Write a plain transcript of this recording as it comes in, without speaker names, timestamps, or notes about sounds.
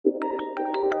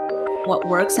what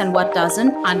works and what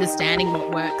doesn't, understanding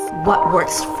what works, what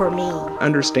works for me,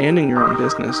 understanding your own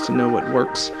business to know what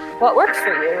works. What works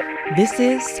for you? This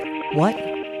is What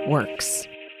Works.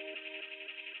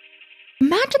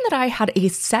 Imagine that I had a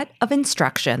set of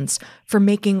instructions for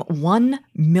making $1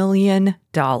 million.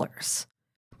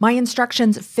 My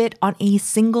instructions fit on a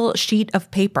single sheet of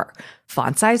paper,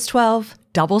 font size 12,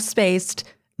 double-spaced,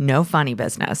 no funny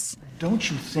business. Don't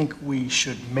you think we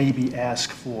should maybe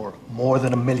ask for more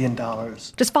than $1 million?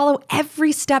 Just follow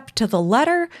every step to the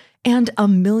letter, and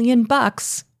 $1 million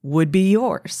would be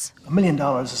yours. $1 million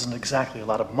isn't exactly a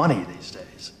lot of money these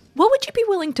days. What would you be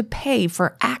willing to pay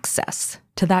for access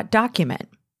to that document?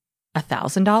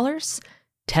 $1,000?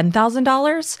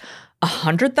 $10,000?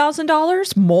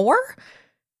 $100,000? More?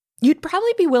 You'd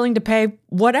probably be willing to pay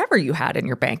whatever you had in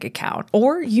your bank account,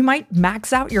 or you might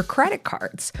max out your credit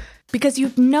cards because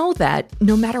you'd know that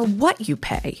no matter what you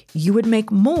pay, you would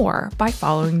make more by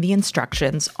following the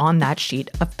instructions on that sheet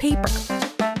of paper.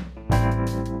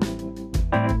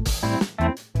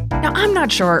 Now, I'm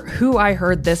not sure who I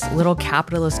heard this little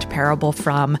capitalist parable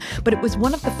from, but it was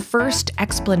one of the first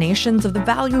explanations of the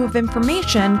value of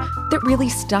information that really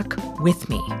stuck with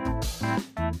me.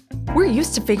 We're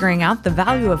used to figuring out the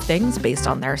value of things based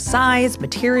on their size,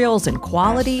 materials, and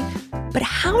quality, but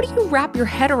how do you wrap your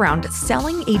head around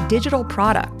selling a digital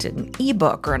product, an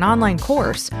ebook, or an online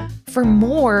course for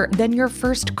more than your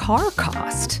first car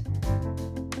cost?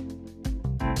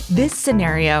 This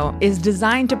scenario is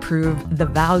designed to prove the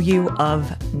value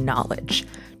of knowledge.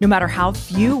 No matter how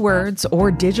few words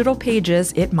or digital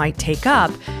pages it might take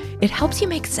up, it helps you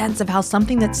make sense of how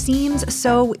something that seems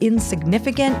so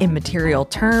insignificant in material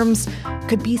terms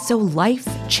could be so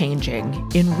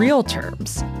life-changing in real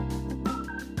terms.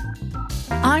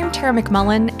 I'm Tara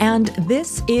McMullen, and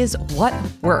this is What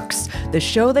Works, the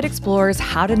show that explores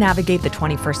how to navigate the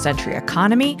 21st century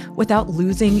economy without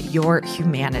losing your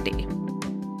humanity.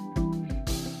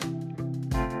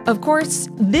 Of course,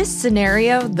 this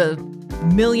scenario, the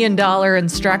 $1 million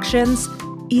instructions,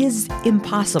 is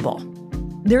impossible.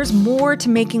 There's more to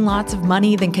making lots of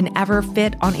money than can ever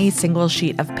fit on a single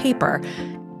sheet of paper.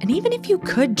 And even if you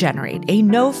could generate a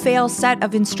no-fail set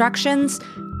of instructions,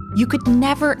 you could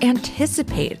never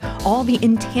anticipate all the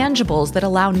intangibles that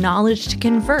allow knowledge to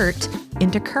convert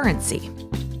into currency.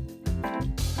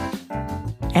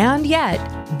 And yet,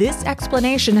 this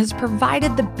explanation has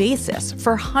provided the basis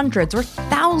for hundreds or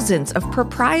thousands of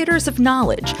proprietors of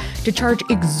knowledge to charge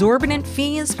exorbitant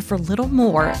fees for little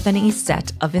more than a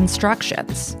set of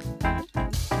instructions.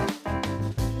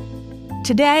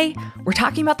 Today, we're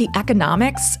talking about the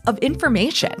economics of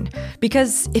information,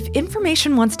 because if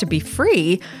information wants to be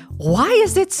free, why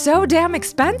is it so damn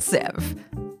expensive?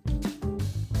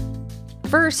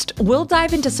 First, we'll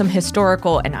dive into some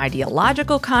historical and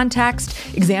ideological context,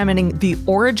 examining the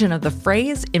origin of the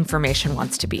phrase, information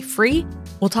wants to be free.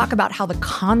 We'll talk about how the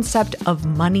concept of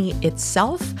money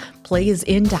itself plays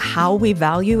into how we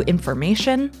value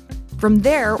information. From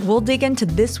there, we'll dig into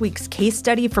this week's case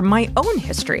study from my own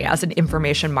history as an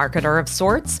information marketer of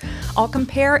sorts. I'll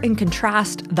compare and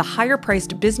contrast the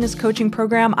higher-priced business coaching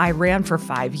program I ran for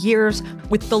 5 years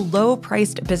with the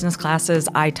low-priced business classes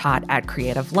I taught at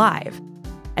Creative Live.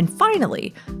 And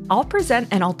finally, I'll present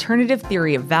an alternative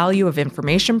theory of value of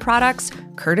information products,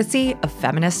 courtesy of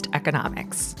feminist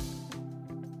economics.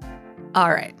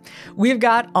 All right, we've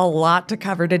got a lot to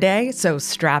cover today, so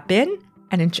strap in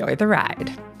and enjoy the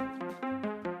ride.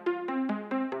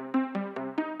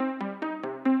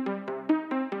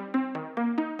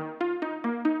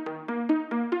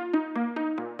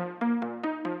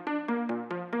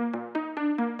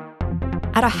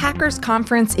 At a hackers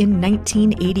conference in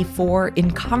 1984, in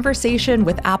conversation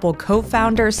with Apple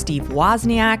co-founder Steve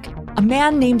Wozniak, a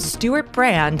man named Stuart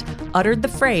Brand uttered the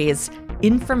phrase,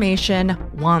 "Information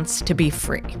wants to be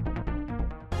free."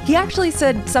 He actually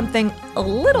said something a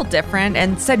little different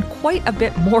and said quite a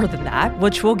bit more than that,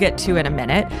 which we'll get to in a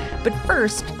minute. But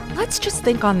first, let's just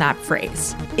think on that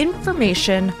phrase.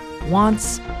 Information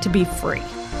wants to be free.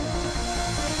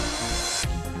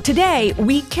 Today,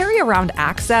 we carry around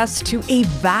access to a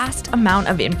vast amount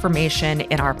of information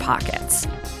in our pockets.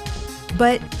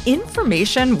 But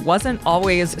information wasn't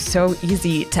always so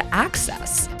easy to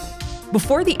access.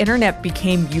 Before the internet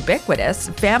became ubiquitous,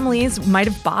 families might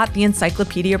have bought the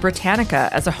Encyclopedia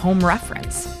Britannica as a home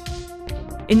reference.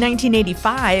 In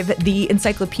 1985, the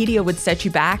encyclopedia would set you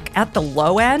back at the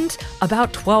low end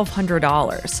about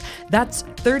 $1,200. That's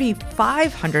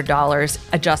 $3,500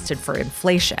 adjusted for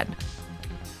inflation.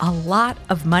 A lot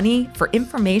of money for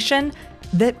information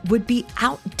that would be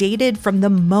outdated from the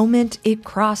moment it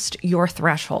crossed your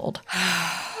threshold.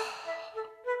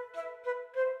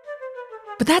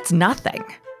 But that's nothing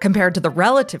compared to the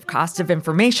relative cost of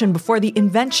information before the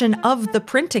invention of the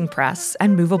printing press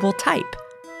and movable type.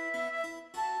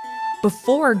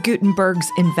 Before Gutenberg's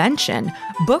invention,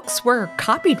 books were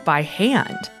copied by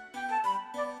hand.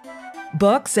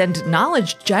 Books and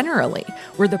knowledge generally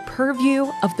were the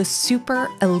purview of the super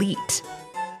elite.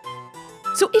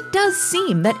 So it does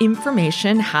seem that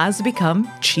information has become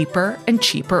cheaper and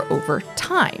cheaper over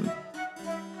time.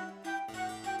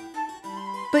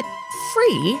 But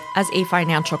free as a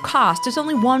financial cost is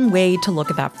only one way to look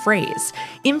at that phrase.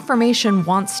 Information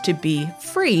wants to be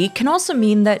free can also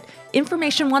mean that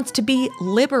information wants to be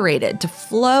liberated, to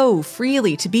flow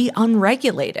freely, to be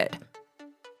unregulated.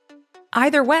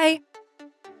 Either way,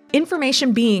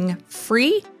 information being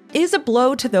free is a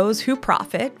blow to those who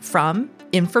profit from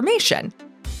information.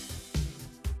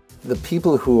 The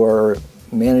people who are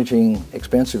managing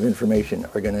expensive information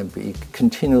are going to be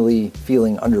continually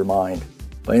feeling undermined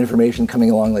by information coming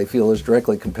along they feel is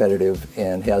directly competitive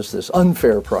and has this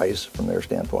unfair price from their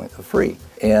standpoint of free.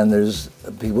 And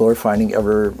people are finding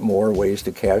ever more ways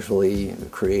to casually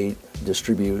create,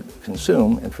 distribute,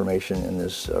 consume information in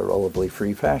this relatively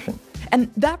free fashion.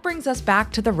 And that brings us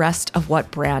back to the rest of what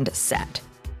Brand said.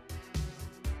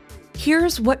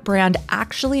 Here's what Brand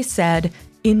actually said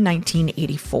in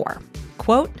 1984.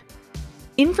 Quote,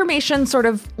 "Information sort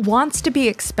of wants to be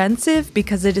expensive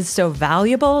because it is so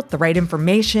valuable. The right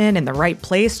information in the right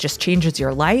place just changes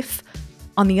your life.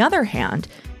 On the other hand,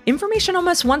 information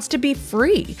almost wants to be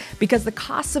free because the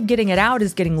cost of getting it out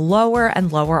is getting lower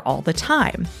and lower all the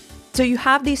time. So you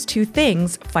have these two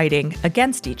things fighting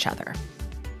against each other."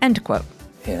 End quote.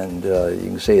 And you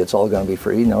can say it's all going to be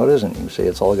free. No, it isn't. You can say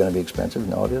it's all going to be expensive.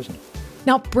 No, it isn't.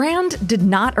 Now, Brand did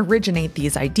not originate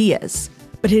these ideas,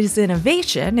 but his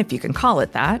innovation, if you can call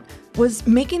it that, was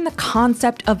making the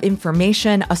concept of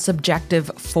information a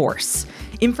subjective force.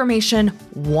 Information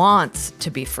wants to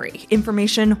be free.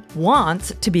 Information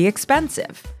wants to be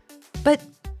expensive. But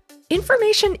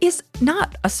information is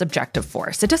not a subjective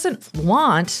force. It doesn't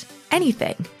want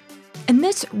anything. And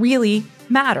this really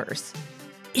matters.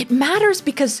 It matters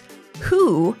because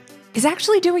who is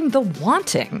actually doing the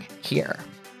wanting here?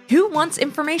 Who wants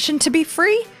information to be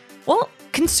free? Well,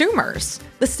 consumers,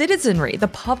 the citizenry, the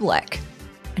public.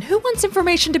 And who wants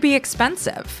information to be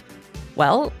expensive?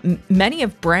 Well, many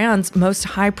of Brand's most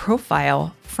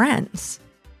high-profile friends.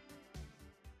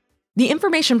 The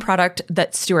information product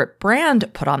that Stewart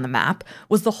Brand put on the map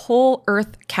was the Whole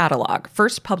Earth Catalog,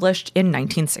 first published in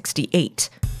 1968.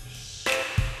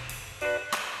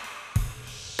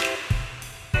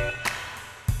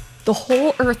 The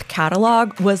Whole Earth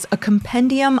Catalog was a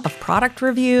compendium of product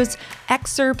reviews,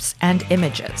 excerpts, and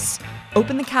images.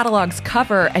 Open the catalog's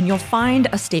cover and you'll find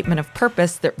a statement of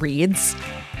purpose that reads,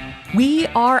 "We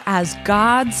are as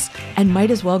gods and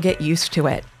might as well get used to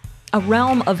it. A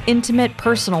realm of intimate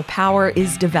personal power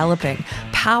is developing,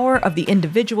 power of the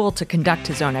individual to conduct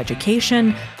his own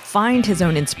education, find his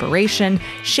own inspiration,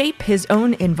 shape his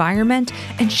own environment,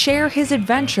 and share his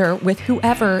adventure with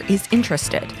whoever is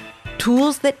interested.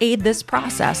 Tools that aid this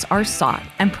process are sought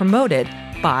and promoted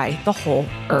by the Whole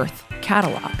Earth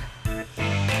Catalog."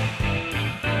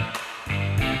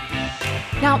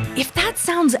 Now, if that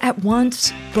sounds at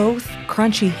once both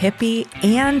crunchy hippie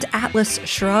and Atlas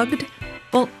Shrugged,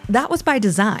 well, that was by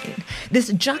design. This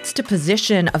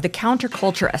juxtaposition of the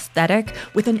counterculture aesthetic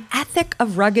with an ethic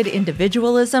of rugged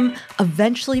individualism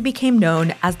eventually became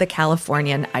known as the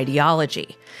Californian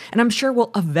ideology. And I'm sure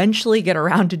we'll eventually get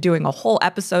around to doing a whole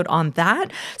episode on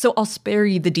that, so I'll spare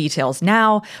you the details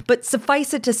now, but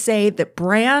suffice it to say that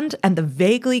Brand and the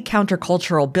vaguely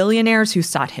countercultural billionaires who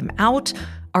sought him out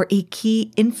are a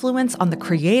key influence on the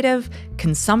creative,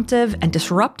 consumptive, and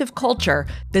disruptive culture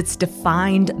that's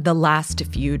defined the last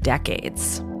few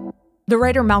decades. The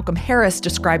writer Malcolm Harris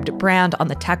described Brand on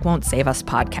the Tech Won't Save Us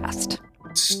podcast.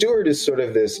 Stewart is sort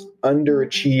of this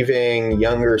underachieving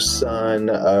younger son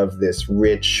of this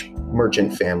rich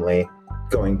merchant family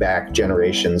going back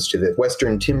generations to the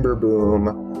Western timber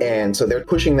boom. And so they're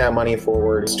pushing that money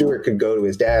forward. Stewart could go to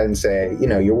his dad and say,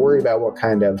 you're worried about what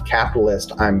kind of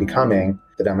capitalist I'm becoming,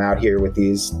 that I'm out here with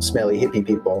these smelly hippie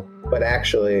people. But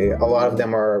actually, a lot of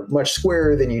them are much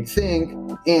squarer than you'd think.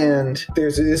 And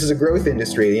this is a growth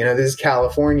industry. This is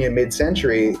California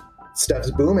mid-century.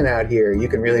 Stuff's booming out here. You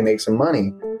can really make some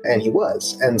money. And he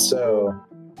was. And so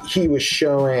he was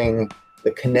showing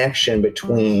the connection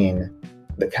between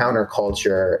the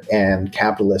counterculture and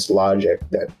capitalist logic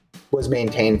that was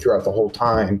maintained throughout the whole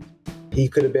time. He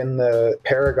could have been the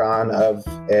paragon of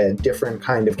a different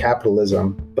kind of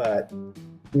capitalism. But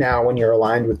now when you're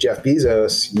aligned with Jeff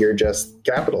Bezos, you're just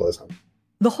capitalism.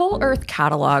 The Whole Earth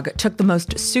catalog took the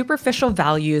most superficial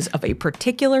values of a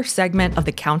particular segment of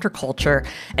the counterculture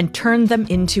and turned them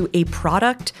into a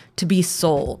product to be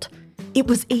sold. It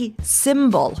was a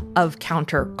symbol of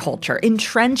counterculture,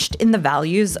 entrenched in the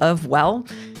values of, well,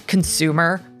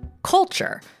 consumer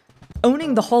culture.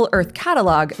 Owning the Whole Earth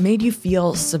catalog made you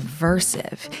feel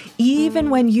subversive,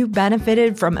 even when you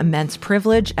benefited from immense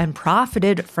privilege and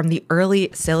profited from the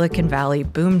early Silicon Valley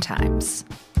boom times.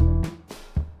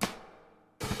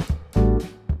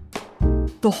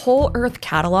 The Whole Earth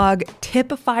catalog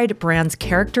typified brands'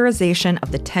 characterization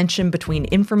of the tension between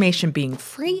information being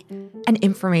free and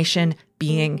information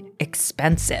being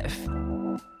expensive.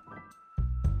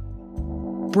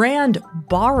 Brand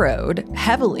borrowed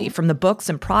heavily from the books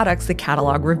and products the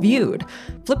catalog reviewed.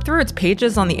 Flip through its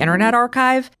pages on the Internet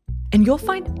Archive, and you'll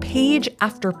find page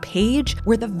after page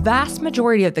where the vast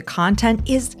majority of the content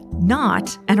is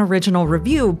not an original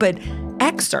review, but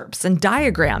excerpts and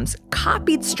diagrams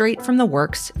copied straight from the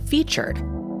works featured.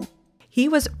 He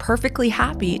was perfectly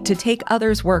happy to take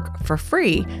others' work for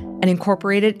free and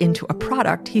incorporate it into a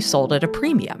product he sold at a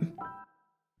premium.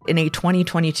 In a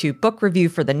 2022 book review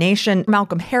for The Nation,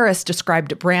 Malcolm Harris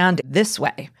described Brand this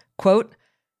way, quote,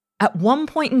 "At one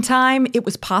point in time, it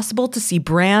was possible to see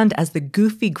Brand as the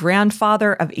goofy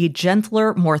grandfather of a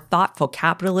gentler, more thoughtful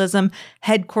capitalism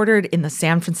headquartered in the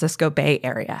San Francisco Bay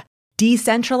Area.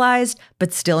 Decentralized,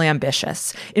 but still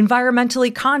ambitious,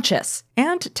 environmentally conscious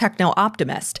and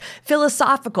techno-optimist,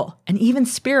 philosophical and even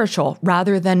spiritual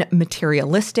rather than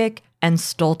materialistic and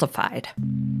stultified."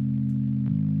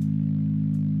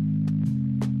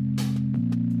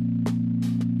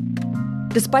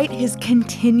 Despite his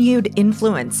continued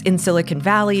influence in Silicon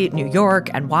Valley, New York,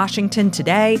 and Washington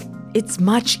today, it's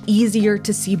much easier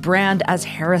to see Brand as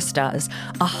Harris does,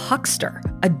 a huckster,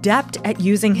 adept at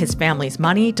using his family's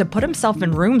money to put himself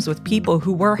in rooms with people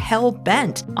who were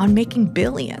hell-bent on making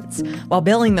billions, while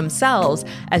billing themselves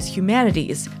as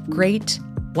humanity's great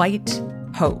white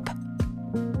hope.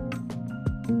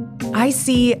 I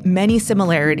see many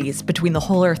similarities between the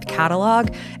Whole Earth catalog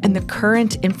and the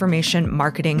current information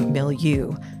marketing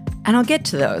milieu, and I'll get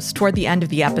to those toward the end of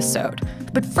the episode.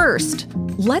 But first,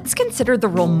 let's consider the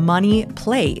role money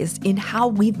plays in how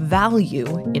we value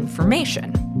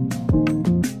information.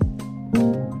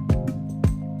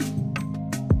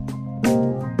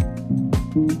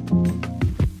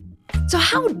 So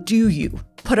how do you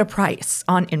put a price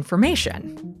on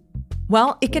information?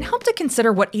 Well, it can help to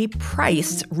consider what a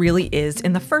price really is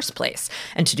in the first place.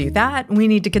 And to do that, we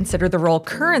need to consider the role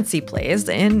currency plays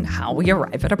in how we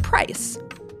arrive at a price.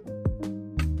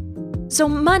 So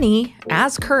money,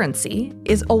 as currency,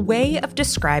 is a way of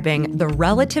describing the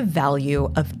relative value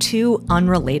of two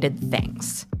unrelated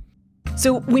things.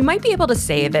 So we might be able to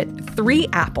say that 3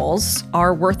 apples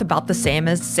are worth about the same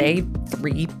as, say,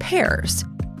 3 pears.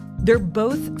 They're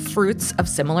both fruits of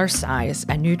similar size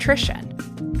and nutrition.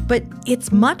 But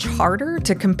it's much harder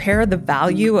to compare the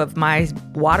value of my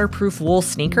waterproof wool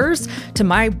sneakers to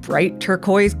my bright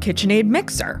turquoise KitchenAid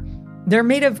mixer. They're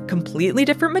made of completely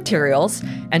different materials,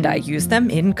 and I use them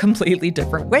in completely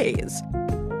different ways.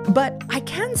 But I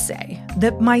can say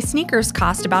that my sneakers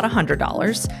cost about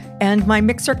 $100, and my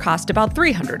mixer cost about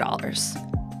 $300.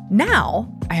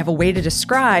 Now, I have a way to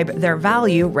describe their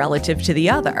value relative to the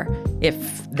other,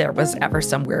 if there was ever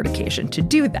some weird occasion to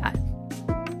do that.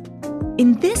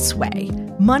 In this way,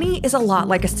 money is a lot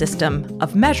like a system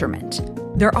of measurement.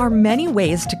 There are many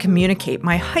ways to communicate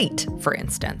my height, for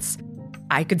instance.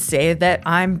 I could say that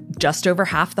I'm just over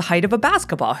half the height of a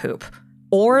basketball hoop,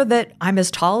 or that I'm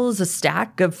as tall as a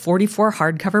stack of 44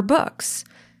 hardcover books.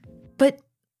 But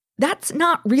that's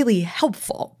not really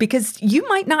helpful, because you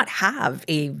might not have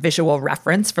a visual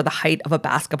reference for the height of a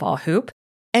basketball hoop,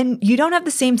 and you don't have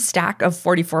the same stack of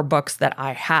 44 books that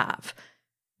I have.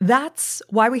 That's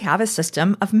why we have a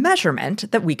system of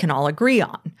measurement that we can all agree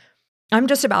on. I'm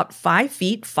just about 5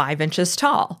 feet 5 inches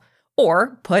tall,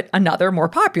 or put another more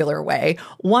popular way,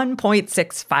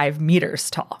 1.65 meters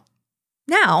tall.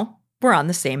 Now, we're on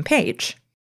the same page.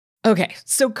 Okay,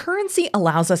 so currency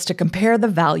allows us to compare the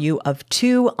value of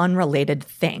 2 unrelated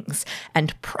things,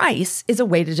 and price is a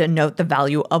way to denote the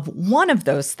value of one of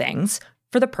those things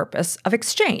for the purpose of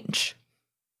exchange.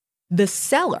 The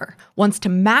seller wants to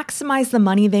maximize the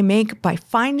money they make by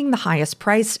finding the highest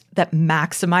price that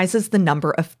maximizes the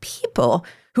number of people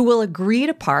who will agree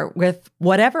to part with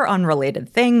whatever unrelated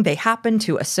thing they happen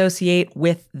to associate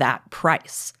with that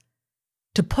price.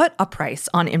 To put a price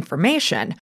on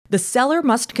information, the seller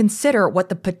must consider what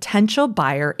the potential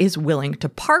buyer is willing to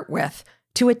part with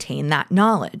to attain that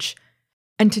knowledge.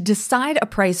 And to decide a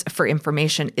price for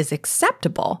information is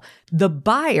acceptable, the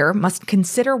buyer must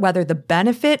consider whether the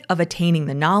benefit of attaining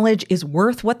the knowledge is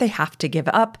worth what they have to give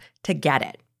up to get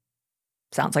it.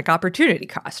 Sounds like opportunity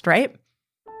cost, right?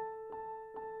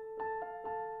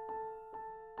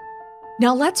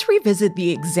 Now let's revisit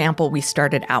the example we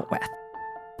started out with.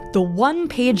 The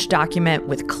one-page document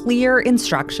with clear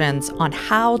instructions on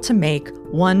how to make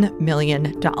 $1 million.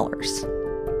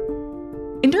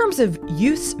 In terms of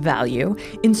use value,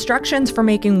 instructions for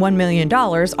making $1 million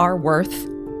are worth,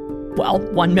 well,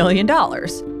 $1 million.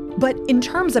 But in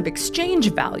terms of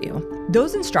exchange value,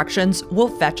 those instructions will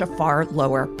fetch a far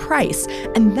lower price.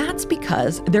 And that's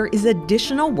because there is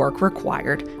additional work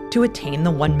required to attain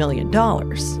the $1 million.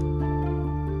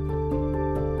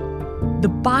 The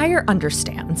buyer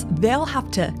understands they'll have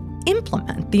to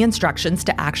implement the instructions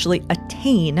to actually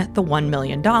attain the $1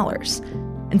 million.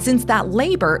 And since that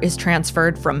labor is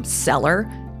transferred from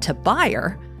seller to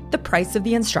buyer, the price of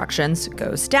the instructions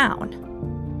goes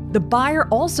down. The buyer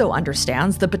also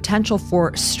understands the potential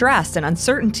for stress and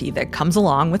uncertainty that comes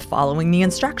along with following the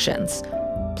instructions.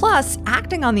 Plus,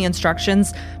 acting on the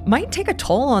instructions might take a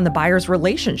toll on the buyer's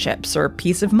relationships or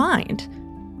peace of mind.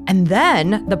 And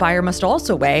then the buyer must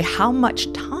also weigh how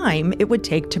much time it would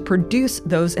take to produce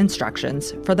those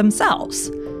instructions for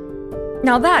themselves.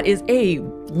 Now, that is a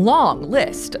long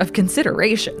list of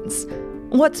considerations.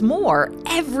 What's more,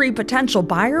 every potential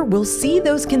buyer will see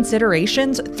those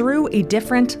considerations through a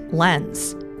different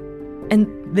lens. And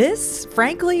this,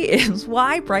 frankly, is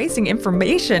why pricing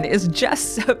information is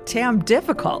just so damn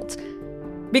difficult.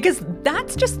 Because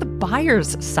that's just the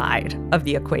buyer's side of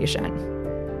the equation.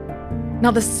 Now,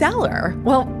 the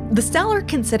seller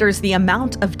considers the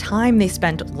amount of time they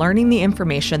spent learning the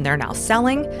information they're now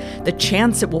selling, the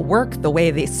chance it will work the way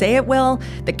they say it will,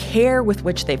 the care with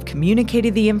which they've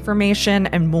communicated the information,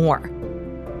 and more.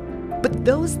 But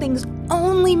those things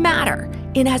only matter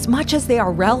in as much as they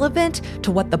are relevant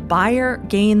to what the buyer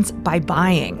gains by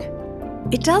buying.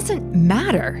 It doesn't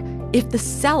matter if the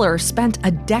seller spent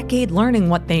a decade learning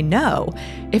what they know,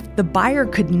 if the buyer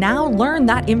could now learn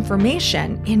that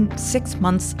information in 6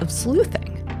 months of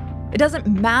sleuthing. It doesn't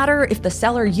matter if the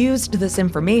seller used this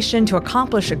information to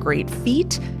accomplish a great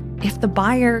feat, if the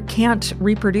buyer can't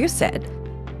reproduce it.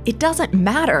 It doesn't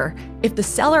matter if the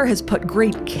seller has put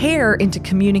great care into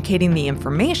communicating the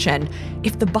information,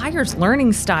 if the buyer's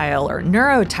learning style or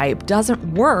neurotype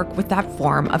doesn't work with that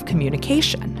form of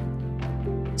communication.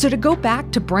 So to go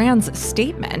back to Brand's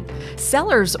statement,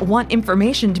 sellers want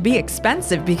information to be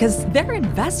expensive because they're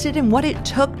invested in what it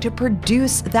took to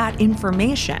produce that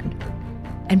information.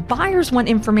 And buyers want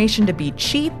information to be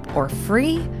cheap or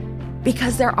free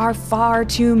because there are far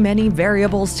too many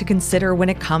variables to consider when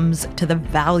it comes to the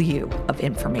value of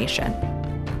information.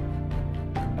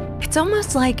 It's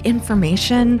almost like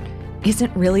information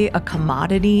isn't really a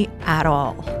commodity at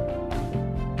all.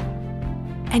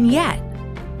 And yet,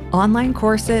 online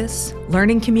courses,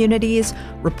 learning communities,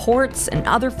 reports, and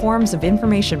other forms of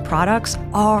information products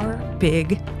are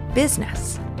big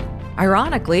business.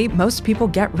 Ironically, most people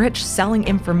get rich selling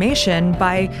information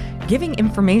by giving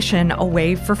information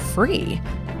away for free.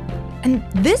 And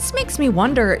this makes me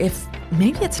wonder if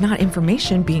maybe it's not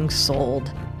information being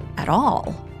sold at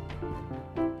all.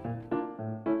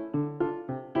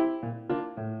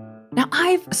 Now,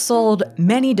 I've sold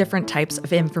many different types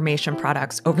of information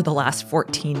products over the last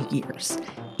 14 years.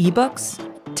 Ebooks,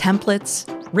 templates,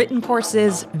 written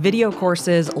courses, video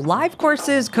courses, live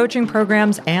courses, coaching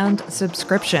programs, and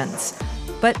subscriptions.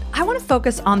 But I want to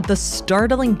focus on the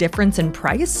startling difference in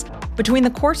price between the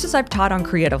courses I've taught on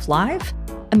Creative Live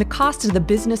and the cost of the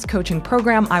business coaching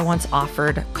program I once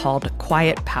offered called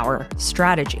Quiet Power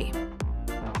Strategy.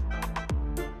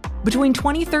 Between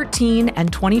 2013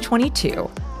 and 2022,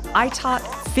 I taught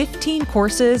 15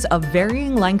 courses of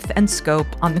varying length and scope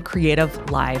on the Creative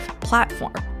Live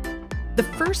platform. The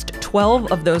first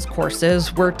 12 of those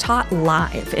courses were taught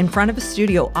live in front of a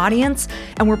studio audience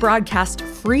and were broadcast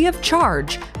free of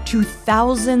charge to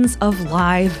thousands of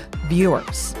live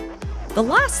viewers. The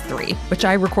last 3, which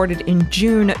I recorded in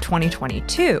June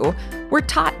 2022, were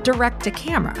taught direct to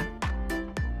camera.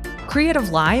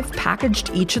 Creative Live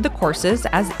packaged each of the courses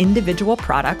as individual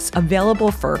products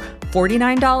available for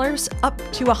 $49 up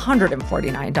to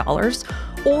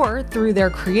 $149, or through their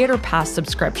Creator Pass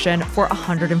subscription for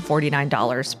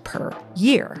 $149 per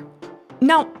year.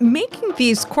 Now, making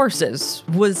these courses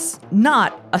was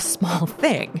not a small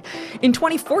thing. In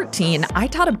 2014, I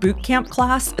taught a bootcamp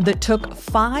class that took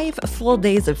 5 full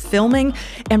days of filming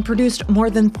and produced more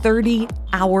than 30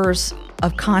 hours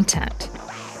of content.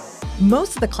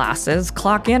 Most of the classes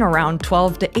clock in around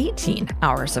 12 to 18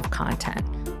 hours of content.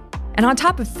 And on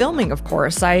top of filming, of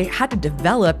course, I had to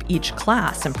develop each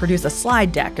class and produce a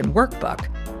slide deck and workbook.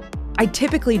 I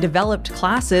typically developed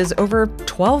classes over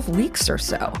 12 weeks or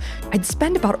so. I'd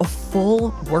spend about a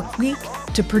full work week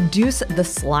to produce the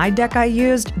slide deck I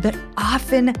used that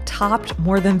often topped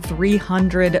more than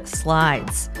 300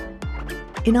 slides.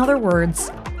 In other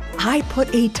words, I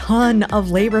put a ton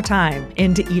of labor time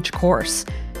into each course,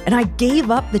 and I gave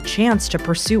up the chance to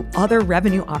pursue other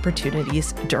revenue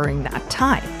opportunities during that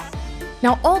time.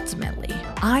 Now, ultimately,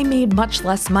 I made much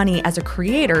less money as a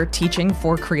creator teaching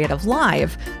for Creative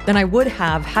Live than I would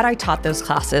have had I taught those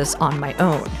classes on my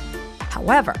own.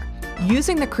 However,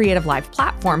 using the Creative Live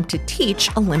platform to teach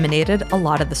eliminated a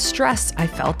lot of the stress I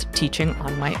felt teaching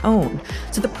on my own.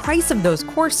 So the price of those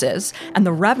courses and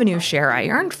the revenue share I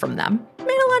earned from them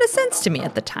made a lot of sense to me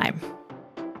at the time.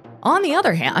 On the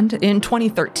other hand, in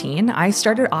 2013, I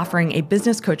started offering a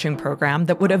business coaching program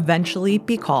that would eventually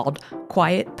be called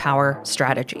Quiet Power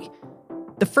Strategy.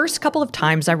 The first couple of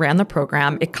times I ran the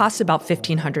program, it cost about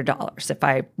 $1,500, if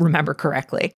I remember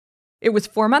correctly. It was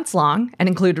 4 months long and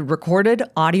included recorded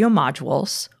audio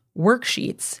modules,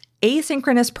 worksheets,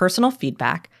 asynchronous personal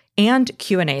feedback, and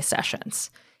Q&A sessions.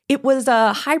 It was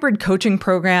a hybrid coaching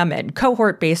program and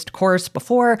cohort-based course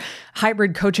before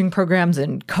hybrid coaching programs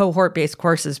and cohort-based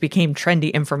courses became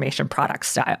trendy information product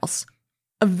styles.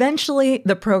 Eventually,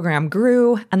 the program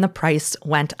grew and the price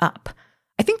went up.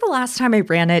 I think the last time I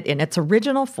ran it in its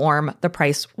original form, the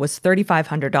price was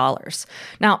 $3,500.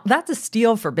 Now, that's a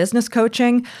steal for business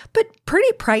coaching, but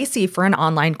pretty pricey for an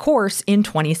online course in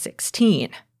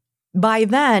 2016. By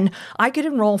then, I could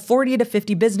enroll 40 to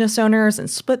 50 business owners and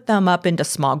split them up into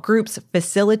small groups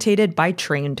facilitated by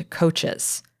trained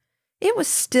coaches. It was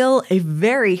still a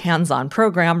very hands-on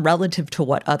program relative to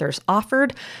what others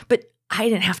offered, but I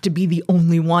didn't have to be the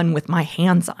only one with my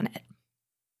hands on it.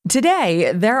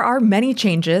 Today, there are many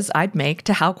changes I'd make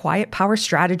to how Quiet Power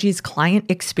Strategy's client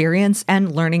experience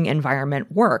and learning environment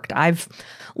worked. I've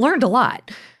learned a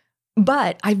lot.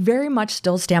 But I very much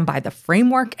still stand by the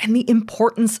framework and the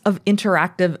importance of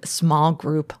interactive small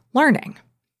group learning.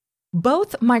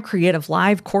 Both my Creative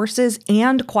Live courses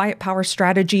and Quiet Power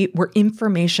Strategy were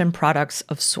information products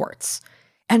of sorts.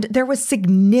 And there was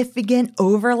significant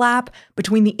overlap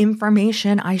between the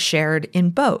information I shared in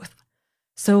both.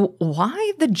 So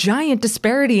why the giant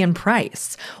disparity in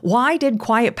price? Why did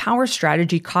Quiet Power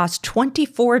Strategy cost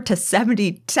 24 to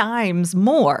 70 times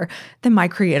more than my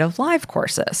Creative Live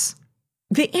courses?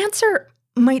 The answer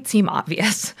might seem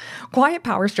obvious. Quiet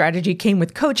Power Strategy came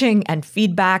with coaching and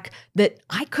feedback that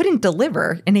I couldn't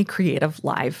deliver in a Creative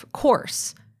Live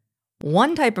course.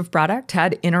 One type of product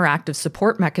had interactive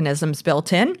support mechanisms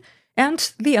built in,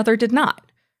 and the other did not.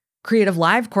 Creative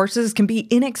Live courses can be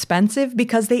inexpensive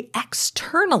because they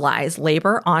externalize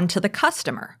labor onto the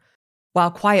customer,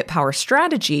 while Quiet Power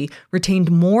Strategy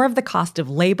retained more of the cost of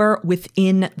labor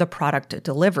within the product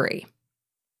delivery.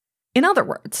 In other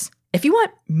words, if you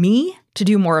want me to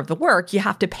do more of the work, you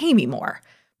have to pay me more.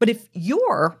 But if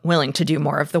you're willing to do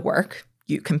more of the work,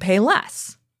 you can pay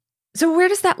less. So where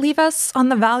does that leave us on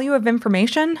the value of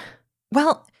information?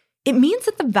 Well, it means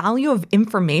that the value of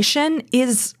information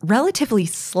is relatively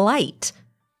slight.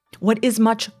 What is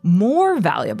much more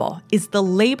valuable is the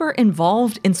labor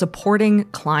involved in supporting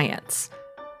clients.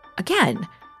 Again,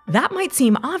 that might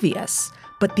seem obvious,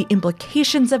 but the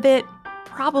implications of it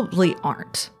probably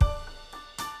aren't.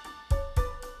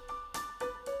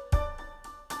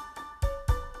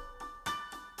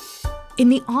 In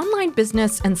the online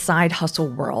business and side hustle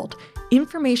world,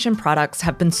 information products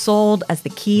have been sold as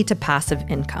the key to passive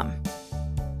income.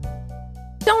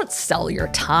 Don't sell your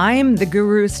time, the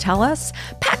gurus tell us.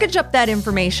 Package up that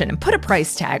information and put a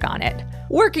price tag on it.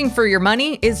 Working for your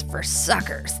money is for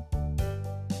suckers.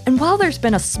 And while there's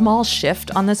been a small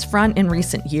shift on this front in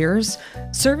recent years,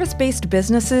 service-based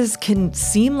businesses can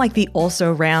seem like the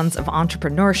also-rans of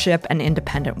entrepreneurship and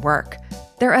independent work.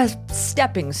 They're a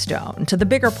stepping stone to the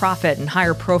bigger profit and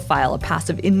higher profile a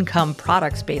passive income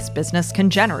products-based business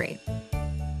can generate.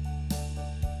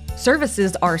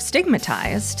 Services are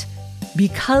stigmatized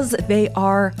because they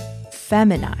are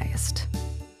feminized.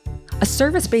 A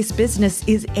service-based business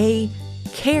is a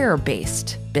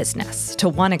care-based business to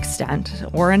one extent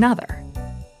or another.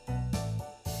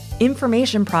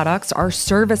 Information products are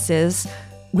services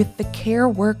with the care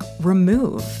work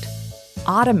removed,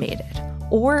 automated,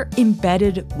 or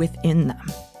embedded within them.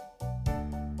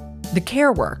 The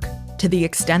care work, to the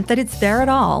extent that it's there at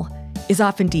all, is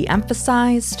often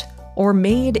de-emphasized or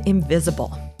made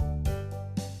invisible.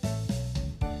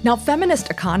 Now,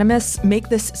 feminist economists make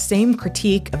this same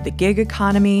critique of the gig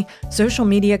economy, social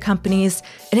media companies,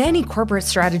 and any corporate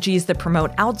strategies that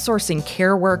promote outsourcing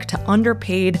care work to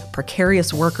underpaid,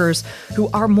 precarious workers who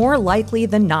are more likely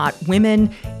than not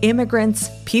women,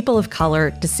 immigrants, people of color,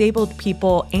 disabled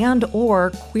people, and/or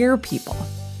queer people.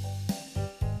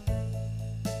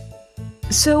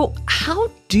 So,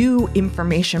 how do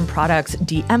information products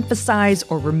de-emphasize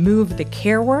or remove the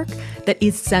care work that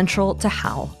is central to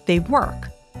how they work?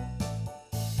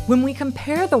 When we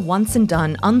compare the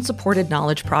once-and-done unsupported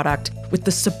knowledge product with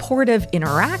the supportive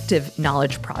interactive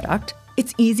knowledge product,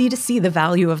 it's easy to see the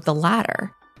value of the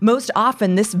latter. Most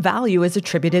often, this value is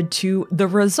attributed to the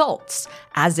results,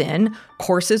 as in,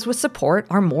 courses with support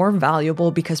are more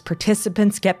valuable because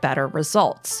participants get better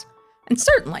results. And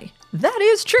certainly, that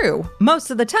is true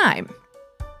most of the time.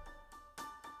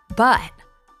 But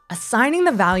assigning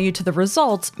the value to the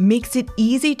results makes it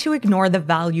easy to ignore the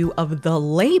value of the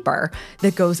labor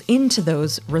that goes into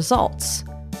those results.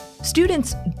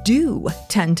 Students do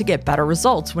tend to get better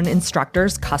results when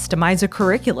instructors customize a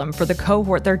curriculum for the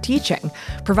cohort they're teaching,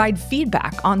 provide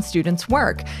feedback on students'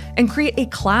 work, and create a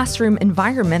classroom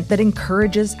environment that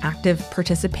encourages active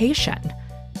participation.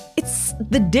 It's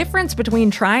the difference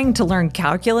between trying to learn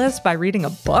calculus by reading a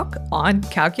book on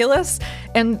calculus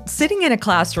and sitting in a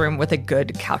classroom with a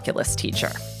good calculus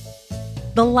teacher.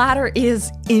 The latter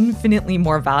is infinitely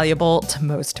more valuable to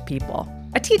most people.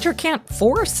 A teacher can't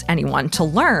force anyone to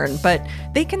learn, but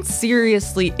they can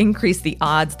seriously increase the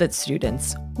odds that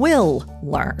students will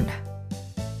learn.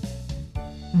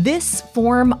 This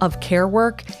form of care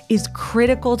work is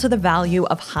critical to the value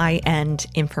of high-end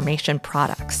information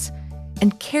products.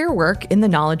 And care work in the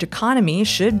knowledge economy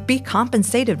should be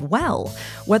compensated well,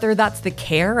 whether that's the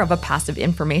care of a passive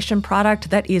information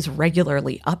product that is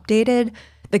regularly updated,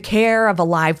 the care of a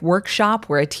live workshop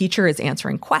where a teacher is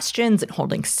answering questions and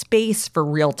holding space for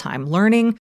real-time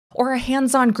learning, or a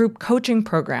hands-on group coaching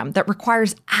program that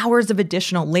requires hours of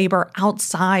additional labor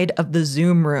outside of the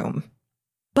Zoom room.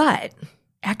 But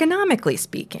economically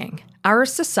speaking, our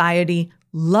society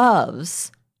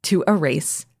loves to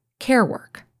erase care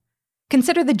work.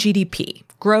 Consider the GDP,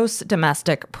 gross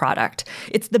domestic product.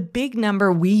 It's the big number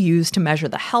we use to measure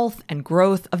the health and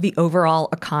growth of the overall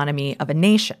economy of a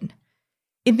nation.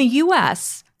 In the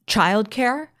US,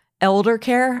 childcare, elder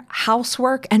care,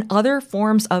 housework, and other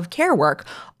forms of care work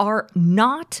are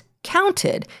not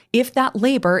counted if that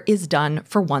labor is done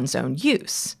for one's own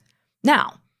use.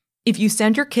 Now, if you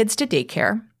send your kids to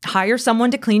daycare, hire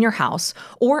someone to clean your house,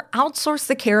 or outsource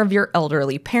the care of your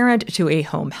elderly parent to a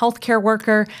home healthcare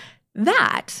worker,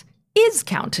 that is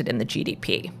counted in the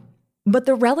GDP. But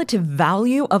the relative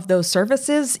value of those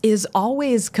services is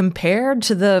always compared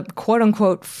to the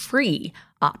quote-unquote free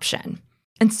option.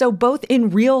 And so both in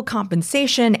real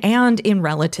compensation and in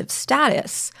relative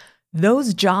status,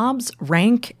 those jobs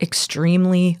rank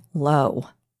extremely low.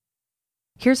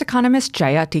 Here's economist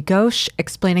Jayati Ghosh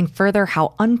explaining further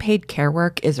how unpaid care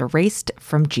work is erased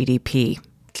from GDP.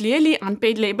 Clearly,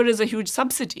 unpaid labor is a huge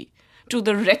subsidy to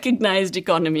the recognized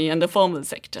economy and the formal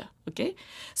sector, okay?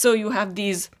 So you have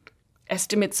these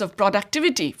estimates of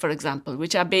productivity, for example,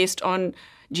 which are based on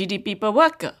GDP per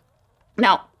worker.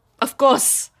 Now, of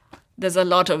course, there's a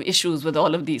lot of issues with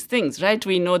all of these things, right?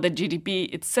 We know that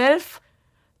GDP itself,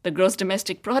 the gross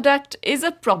domestic product, is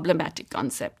a problematic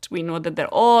concept. We know that there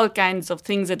are all kinds of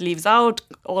things it leaves out,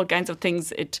 all kinds of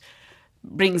things it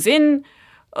brings in,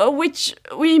 which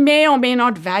we may or may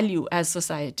not value as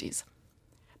societies.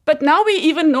 But now we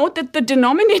even know that the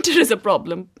denominator is a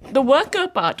problem. The worker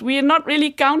part, we are not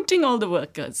really counting all the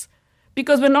workers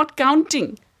because we're not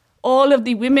counting all of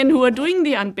the women who are doing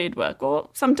the unpaid work, or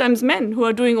sometimes men who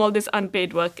are doing all this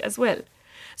unpaid work as well.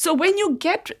 So when you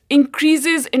get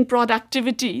increases in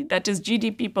productivity, that is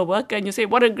GDP per worker, and you say,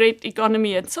 what a great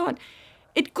economy and so on,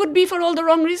 it could be for all the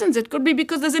wrong reasons. It could be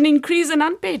because there's an increase in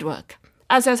unpaid work,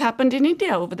 as has happened in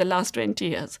India over the last 20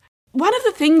 years. One of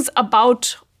the things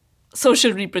about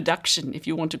social reproduction, if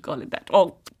you want to call it that,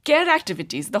 or care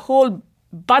activities, the whole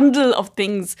bundle of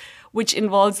things which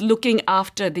involves looking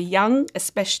after the young,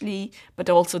 especially, but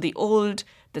also the old,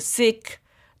 the sick,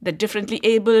 the differently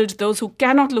abled, those who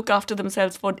cannot look after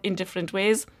themselves in different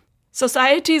ways.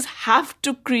 Societies have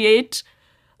to create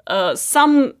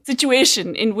some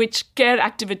situation in which care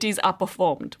activities are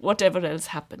performed, whatever else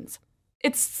happens.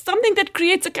 It's something that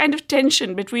creates a kind of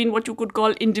tension between what you could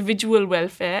call individual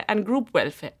welfare and group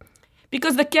welfare.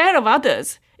 Because the care of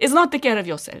others is not the care of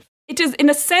yourself. It is, in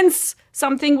a sense,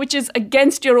 something which is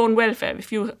against your own welfare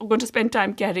if you're going to spend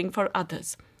time caring for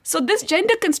others. So this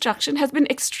gender construction has been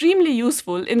extremely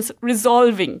useful in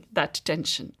resolving that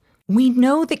tension. We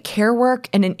know that care work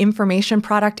in an information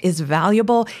product is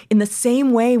valuable in the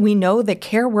same way we know that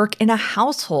care work in a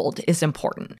household is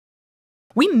important.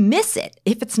 We miss it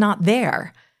if it's not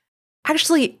there.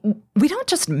 Actually, we don't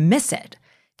just miss it.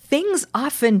 Things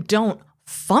often don't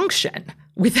function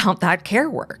without that care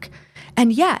work.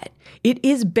 And yet, it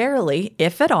is barely,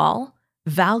 if at all,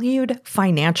 valued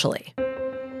financially.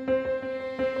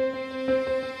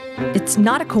 It's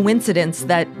not a coincidence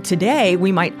that today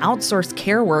we might outsource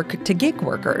care work to gig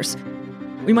workers.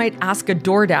 We might ask a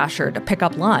DoorDasher to pick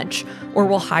up lunch, or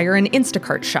we'll hire an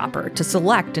Instacart shopper to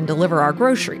select and deliver our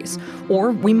groceries,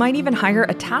 or we might even hire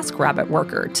a TaskRabbit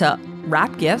worker to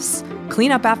wrap gifts,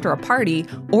 clean up after a party,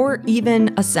 or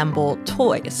even assemble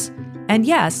toys. And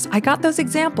yes, I got those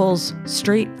examples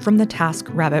straight from the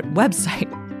TaskRabbit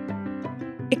website.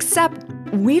 Except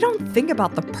we don't think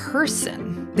about the person,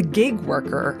 the gig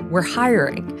worker we're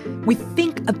hiring. We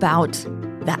think about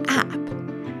the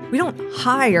app. We don't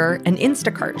hire an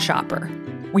Instacart shopper.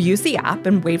 We use the app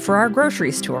and wait for our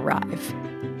groceries to arrive.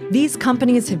 These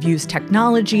companies have used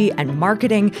technology and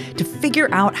marketing to figure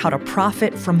out how to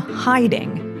profit from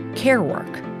hiding care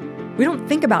work. We don't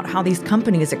think about how these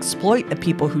companies exploit the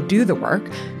people who do the work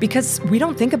because we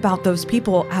don't think about those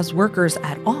people as workers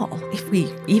at all, if we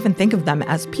even think of them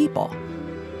as people.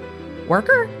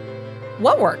 Worker?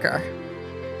 What worker?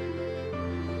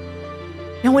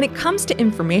 Now, when it comes to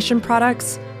information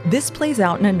products, this plays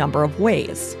out in a number of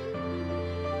ways.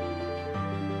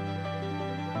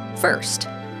 First,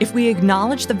 if we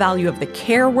acknowledge the value of the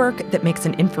care work that makes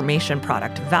an information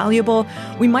product valuable,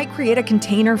 we might create a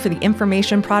container for the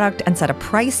information product and set a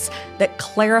price that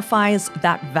clarifies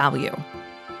that value.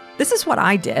 This is what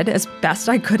I did as best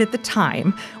I could at the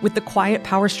time with the Quiet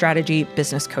Power Strategy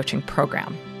business coaching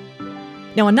program.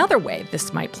 Now, another way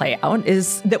this might play out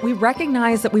is that we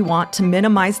recognize that we want to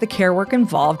minimize the care work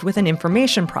involved with an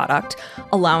information product,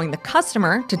 allowing the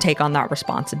customer to take on that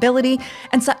responsibility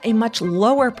and set a much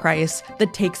lower price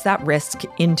that takes that risk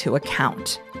into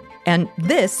account. And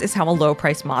this is how a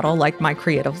low-price model like my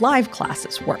Creative Live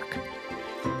classes work.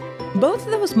 Both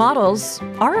of those models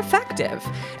are effective,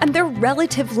 and they're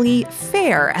relatively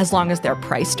fair as long as they're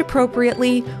priced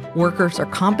appropriately, workers are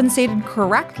compensated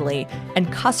correctly, and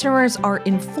customers are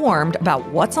informed about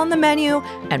what's on the menu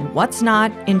and what's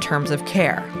not in terms of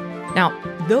care. Now,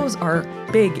 those are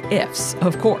big ifs,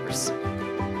 of course.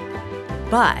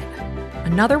 But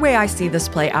another way I see this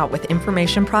play out with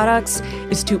information products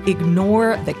is to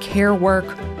ignore the care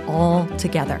work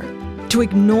altogether. To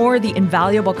ignore the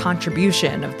invaluable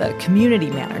contribution of the community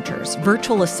managers,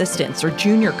 virtual assistants, or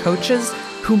junior coaches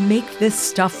who make this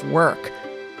stuff work.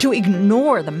 To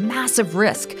ignore the massive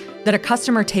risk that a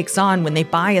customer takes on when they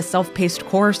buy a self-paced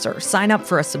course or sign up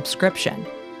for a subscription.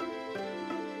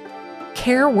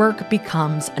 Care work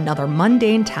becomes another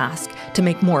mundane task to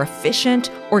make more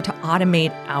efficient or to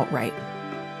automate outright.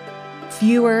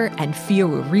 Fewer and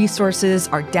fewer resources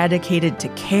are dedicated to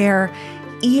care,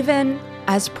 even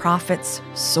as profits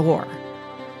soar.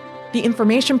 The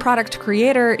information product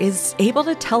creator is able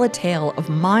to tell a tale of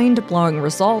mind-blowing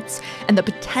results and the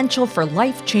potential for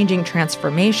life-changing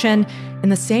transformation in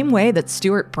the same way that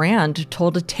Stewart Brand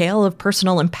told a tale of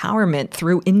personal empowerment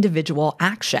through individual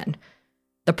action.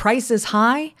 The price is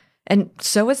high, and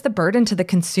so is the burden to the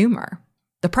consumer.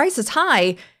 The price is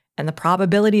high, and the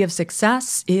probability of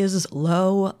success is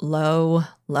low, low,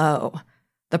 low.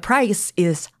 The price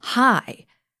is high,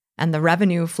 and the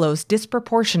revenue flows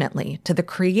disproportionately to the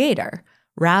creator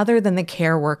rather than the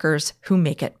care workers who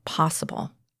make it possible.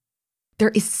 There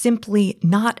is simply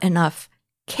not enough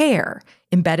care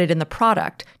embedded in the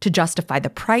product to justify the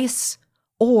price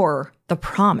or the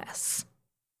promise.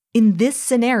 In this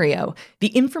scenario, the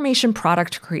information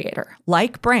product creator,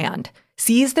 like Brand,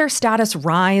 sees their status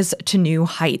rise to new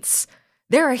heights.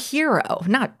 They're a hero,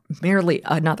 not merely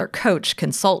another coach,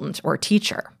 consultant, or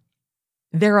teacher.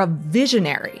 They're a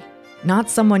visionary, not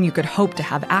someone you could hope to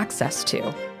have access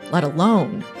to, let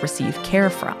alone receive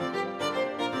care from.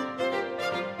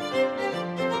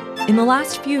 In the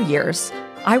last few years,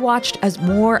 I watched as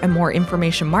more and more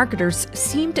information marketers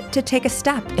seemed to take a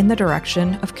step in the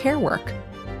direction of care work.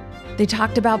 They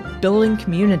talked about building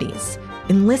communities,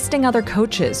 enlisting other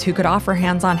coaches who could offer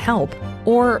hands-on help,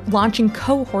 or launching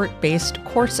cohort-based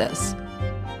courses.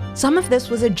 Some of this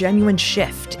was a genuine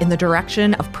shift in the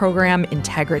direction of program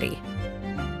integrity.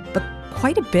 But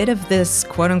quite a bit of this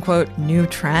quote-unquote new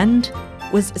trend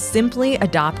was simply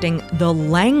adopting the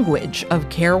language of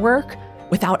care work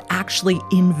without actually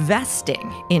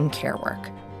investing in care work,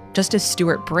 just as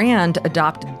Stewart Brand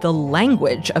adopted the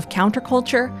language of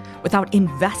counterculture without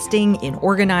investing in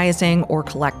organizing or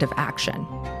collective action.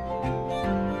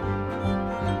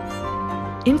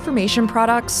 Information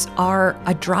products are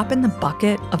a drop in the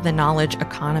bucket of the knowledge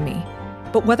economy.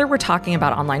 But whether we're talking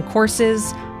about online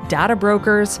courses, data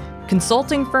brokers,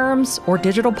 consulting firms, or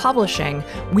digital publishing,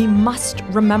 we must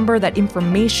remember that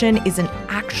information isn't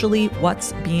actually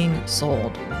what's being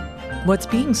sold. What's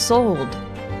being sold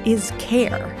is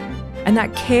care. And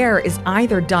that care is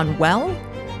either done well,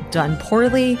 done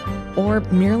poorly, or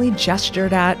merely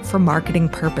gestured at for marketing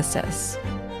purposes.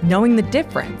 Knowing the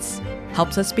difference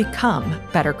helps us become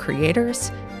better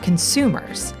creators,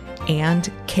 consumers,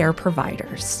 and care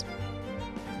providers.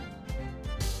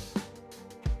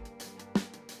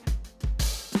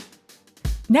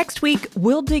 Next week,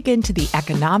 we'll dig into the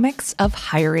economics of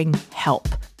hiring help.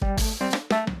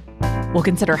 We'll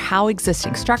consider how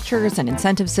existing structures and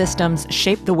incentive systems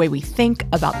shape the way we think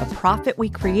about the profit we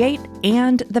create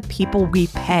and the people we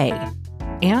pay.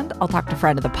 And I'll talk to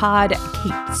friend of the pod,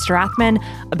 Kate Strathman,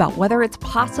 about whether it's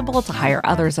possible to hire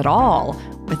others at all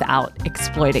without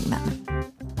exploiting them.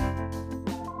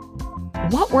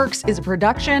 What Works is a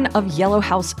production of Yellow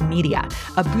House Media,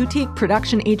 a boutique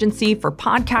production agency for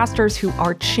podcasters who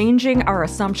are changing our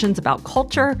assumptions about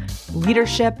culture,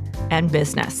 leadership, and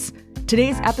business.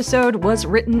 Today's episode was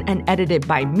written and edited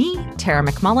by me, Tara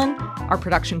McMullen. Our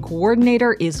production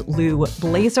coordinator is Lou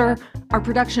Blazer. Our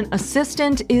production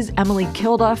assistant is Emily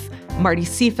Kilduff. Marty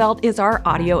Seafelt is our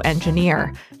audio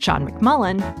engineer. Sean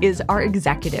McMullen is our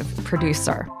executive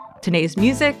producer. Today's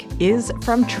music is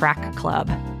from Track Club.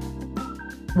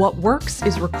 What Works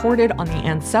is recorded on the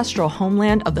ancestral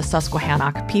homeland of the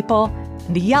Susquehannock people,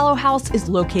 and the Yellow House is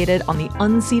located on the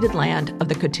unceded land of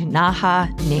the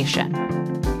Ktunaxa Nation.